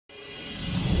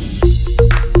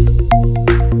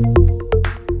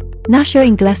Nassia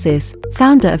Inglessis,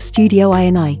 founder of Studio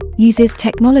INI, uses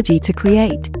technology to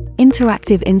create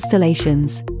interactive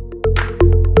installations.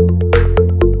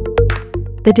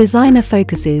 The designer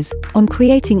focuses on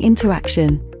creating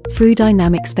interaction through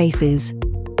dynamic spaces.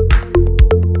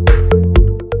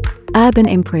 Urban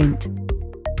Imprint.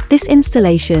 This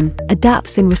installation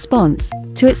adapts in response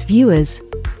to its viewers.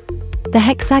 The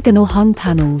hexagonal hung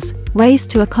panels raise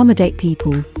to accommodate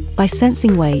people by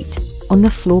sensing weight on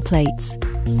the floor plates.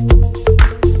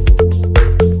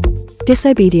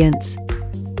 Disobedience.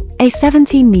 A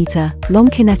 17-meter long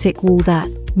kinetic wall that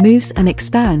moves and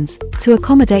expands to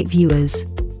accommodate viewers.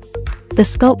 The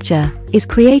sculpture is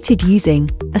created using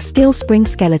a steel spring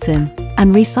skeleton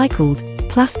and recycled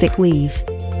plastic weave.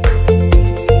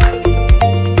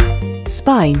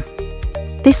 Spine.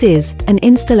 This is an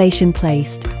installation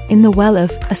placed in the well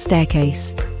of a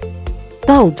staircase.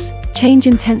 Bulbs change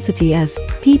intensity as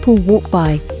people walk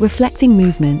by, reflecting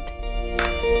movement.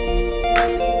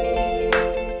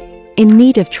 In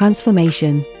need of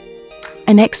transformation.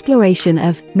 An exploration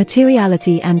of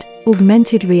materiality and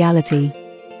augmented reality.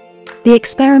 The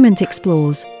experiment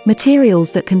explores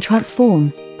materials that can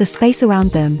transform the space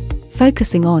around them,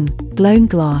 focusing on blown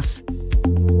glass.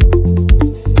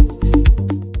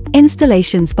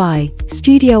 Installations by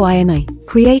Studio INI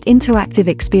create interactive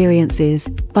experiences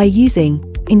by using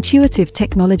intuitive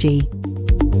technology.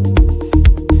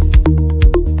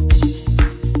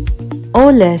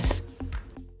 Olous